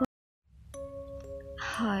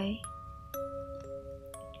Hi,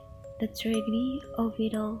 the tragedy of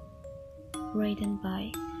it all, written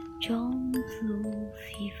by John Blue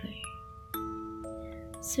Fever.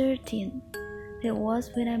 13. That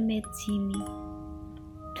was when I met Jimmy.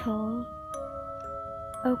 Tall,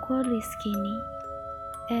 awkwardly skinny,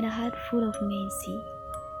 and a head full of messy,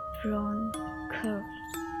 brown curls.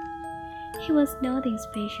 He was nothing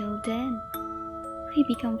special then. We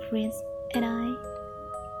became friends, and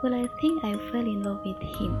I think I fell in love with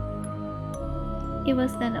him. It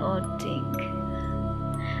was an odd thing.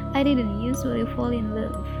 I didn't usually fall in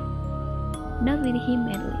love, not with him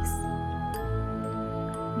at least.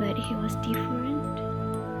 But he was different.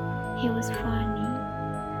 He was funny,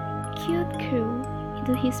 cute crew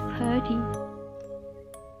into his party,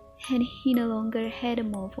 and he no longer had a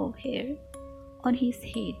mop of hair on his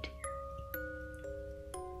head.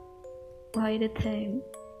 By the time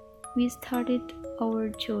we started our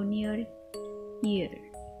junior year,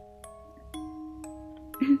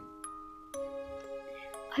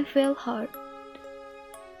 I fell hard.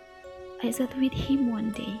 I sat with him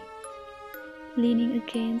one day, leaning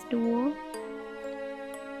against the wall,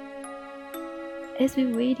 as we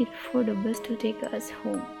waited for the bus to take us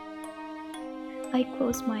home. I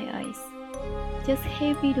closed my eyes, just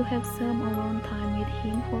happy to have some alone time with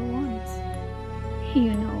him for once.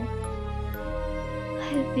 You know,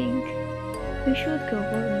 I think we should go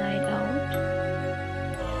for a night out,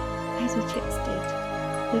 I suggested,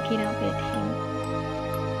 looking up at him.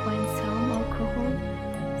 Find some alcohol,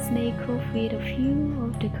 sneak off with a few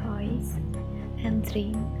of the guys, and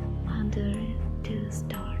drink under the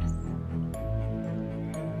stars.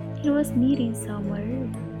 It was nearing summer.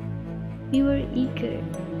 We were eager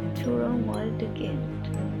to run wild again.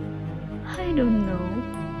 I don't know.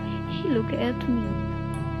 He looked at me.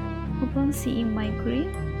 Upon seeing my grin,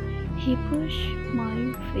 he pushed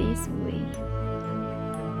my face away.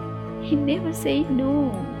 He never said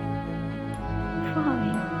no.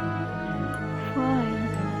 Fine,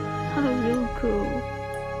 I will go.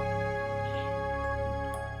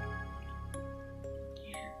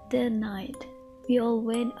 That night, we all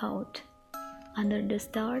went out. Under the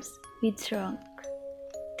stars, we drank,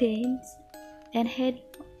 danced, and had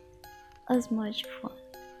as much fun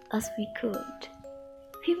as we could.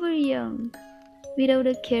 We were young, without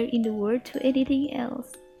a care in the world to anything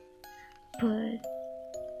else. But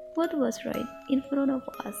what was right in front of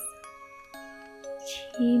us?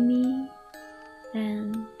 Jimmy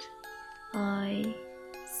and I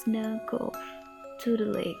snuck off to the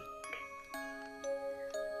lake.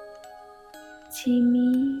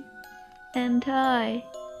 Jimmy and I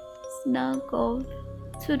snuck off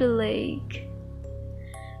to the lake.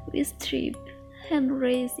 We stripped and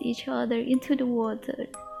raced each other into the water.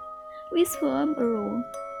 We swam around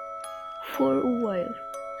for a while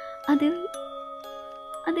until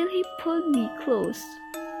he pulled me close,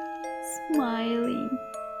 smiling.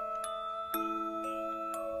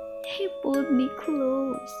 He pulled me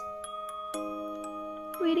close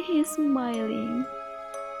with his smiling.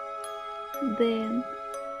 Then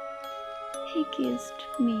he kissed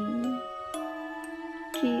me,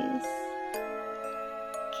 kissed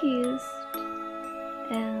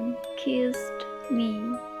and kissed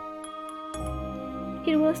me.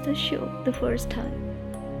 It was a shock the first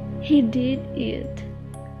time he did it,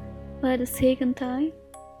 but the second time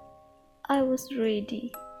I was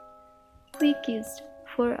ready. We kissed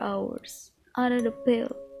for hours under the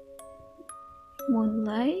pale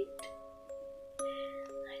moonlight.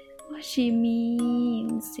 Jimmy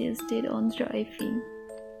insisted on driving.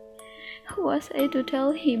 Was I to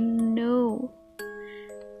tell him no?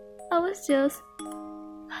 I was just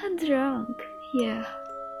drunk. Yeah,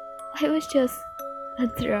 I was just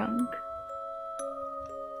drunk.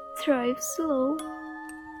 Drive slow.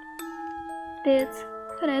 That's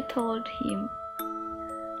what I told him.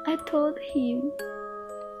 I told him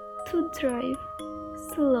to drive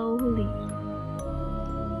slowly.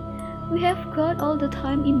 We have got all the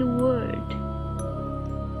time in the world.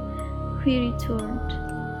 We returned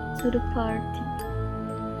to the party,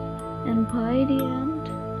 and by the end,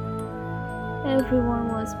 everyone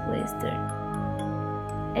was blistered,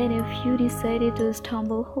 and a few decided to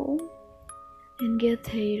stumble home and get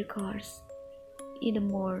their cars in the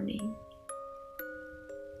morning.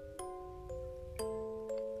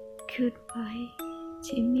 Goodbye,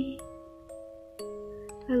 Jimmy.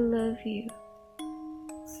 I love you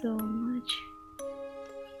so much.